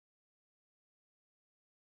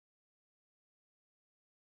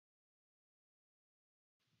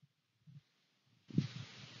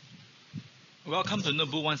Welcome to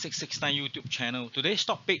Nobu 1669 YouTube channel. Today's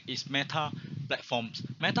topic is Meta platforms.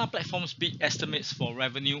 Meta platforms beat estimates for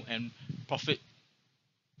revenue and profit.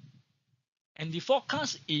 And the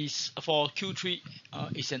forecast is for Q3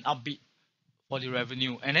 is an upbeat for the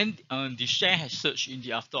revenue. And then the share has surged in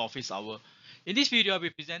the after office hour. In this video, I'll be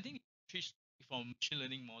presenting three from machine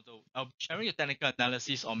learning model. I'll be sharing a technical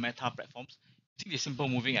analysis on Meta platforms using the simple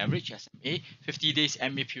moving average SMA, 50 days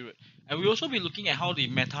MA period. And we'll also be looking at how the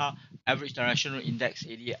Meta average directional index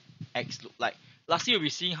ADX look like. Lastly, we'll be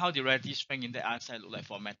seeing how the relative strength index RSI look like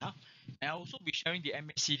for Meta. And I'll also be sharing the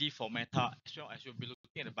MACD for Meta as well as we'll be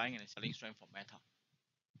looking at the buying and the selling strength for Meta.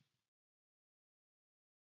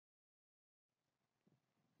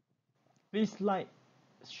 Please like,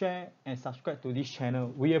 share and subscribe to this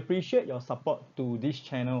channel. We appreciate your support to this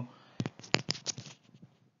channel.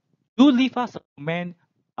 Do leave us a comment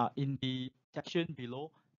in the section below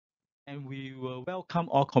and we will welcome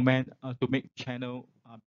all comment to make the channel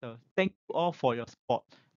better. Thank you all for your support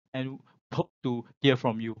and hope to hear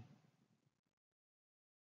from you.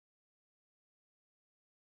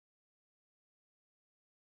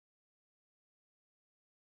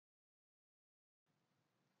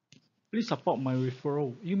 Please support my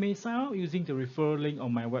referral. You may sign up using the referral link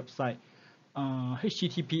on my website,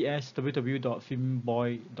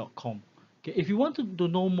 https://www.filmboy.com. Okay, if you want to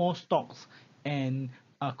know more stocks and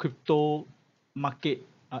crypto market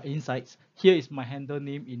insights, here is my handle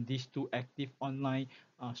name in these two active online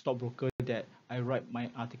stockbroker that I write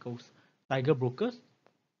my articles, Tiger Brokers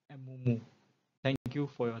and Mumu. Thank you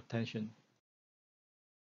for your attention.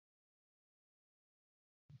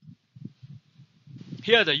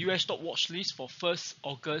 Here are the US stock watch list for 1st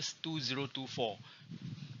August 2024.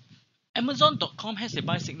 Amazon.com has a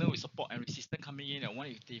buy signal with support and resistance coming in at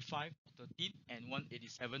 185.13 and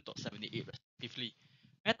 187.78 respectively.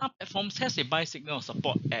 Meta Platforms has a buy signal of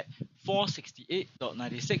support at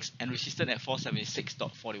 468.96 and resistance at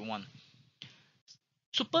 476.41.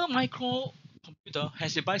 Super Micro Computer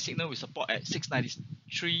has a buy signal with support at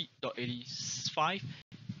 693.85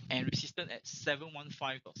 and resistance at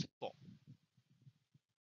 715.64.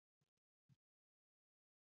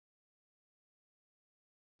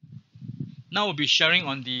 Now we'll be sharing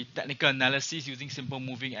on the technical analysis using simple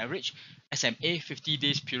moving average, SMA 50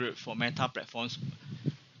 days period for Meta platforms,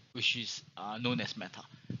 which is known as Meta.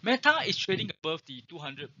 Meta is trading above the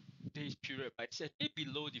 200 days period, but it's actually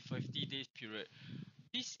below the 50 days period.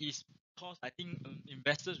 This is because I think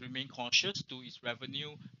investors remain cautious to its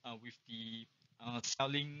revenue with the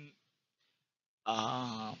selling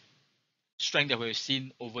strength that we've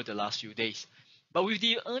seen over the last few days. But with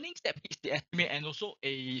the earnings that beats the estimate and also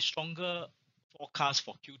a stronger forecast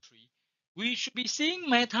for Q3, we should be seeing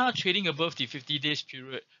Meta trading above the 50 days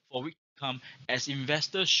period for week to come, as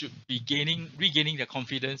investors should be regaining their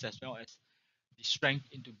confidence as well as the strength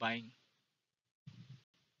into buying.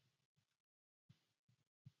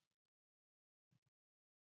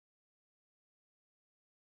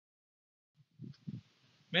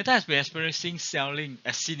 Meta has been experiencing selling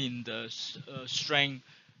as seen in the strength,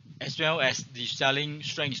 as well as the selling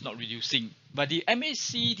strength is not reducing. But the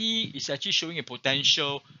MACD is actually showing a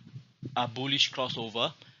potential bullish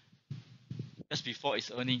crossover just before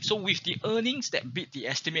its earnings. So with the earnings that beat the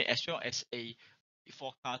estimate as well as a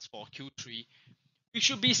forecast for Q3, we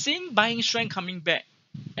should be seeing buying strength coming back,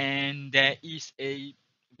 and there is a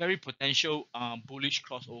very potential bullish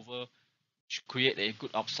crossover to create a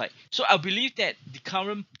good upside. So I believe that the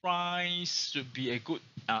current price should be a good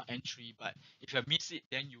entry, but if you miss it,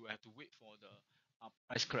 then you have to wait for the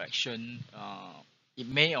price correction. It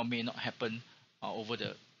may or may not happen over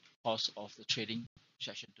the course of the trading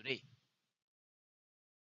session today.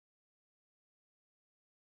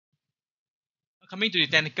 Coming to the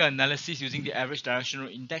technical analysis using the average directional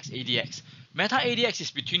index ADX. Meta ADX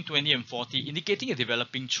is between 20 and 40, indicating a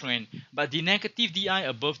developing trend, but the negative DI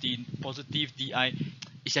above the positive DI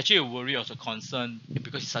is actually a worry or a concern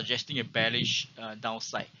because it's suggesting a bearish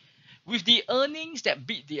downside. With the earnings that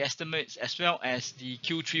beat the estimates as well as the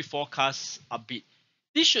Q3 forecast upbeat,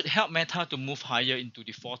 this should help Meta to move higher into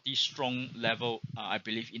the 40 strong level, I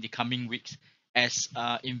believe, in the coming weeks, as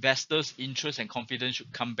investors' interest and confidence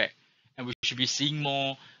should come back, and we should be seeing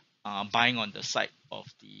more buying on the side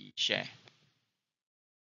of the share.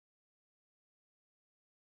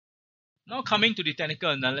 Now coming to the technical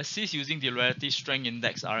analysis using the relative strength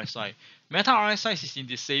index RSI. Meta RSI is in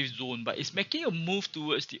the safe zone, but it's making a move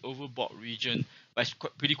towards the overbought region, but it's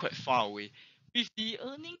quite far away. With the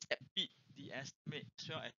earnings that beat the estimate as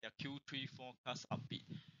well as their Q3 forecast upbeat,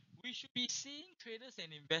 we should be seeing traders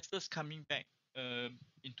and investors coming back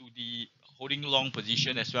into the holding long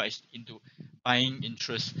position as well as into buying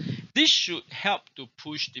interest. This should help to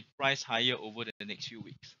push the price higher over the next few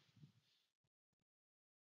weeks.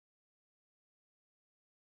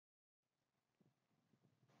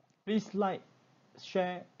 Please like,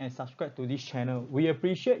 share, and subscribe to this channel. We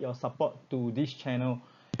appreciate your support to this channel.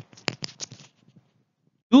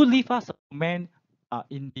 Do leave us a comment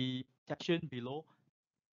in the section below,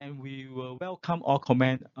 and we will welcome all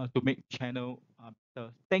comment to make the channel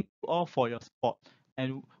better. Thank you all for your support,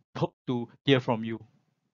 and hope to hear from you.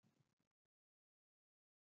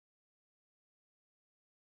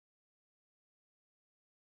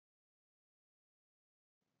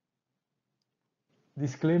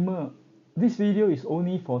 Disclaimer: this video is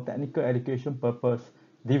only for technical education purpose.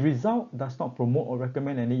 The result does not promote or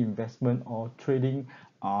recommend any investment or trading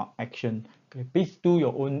action. Okay, please do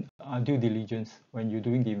your own due diligence when you're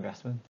doing the investment.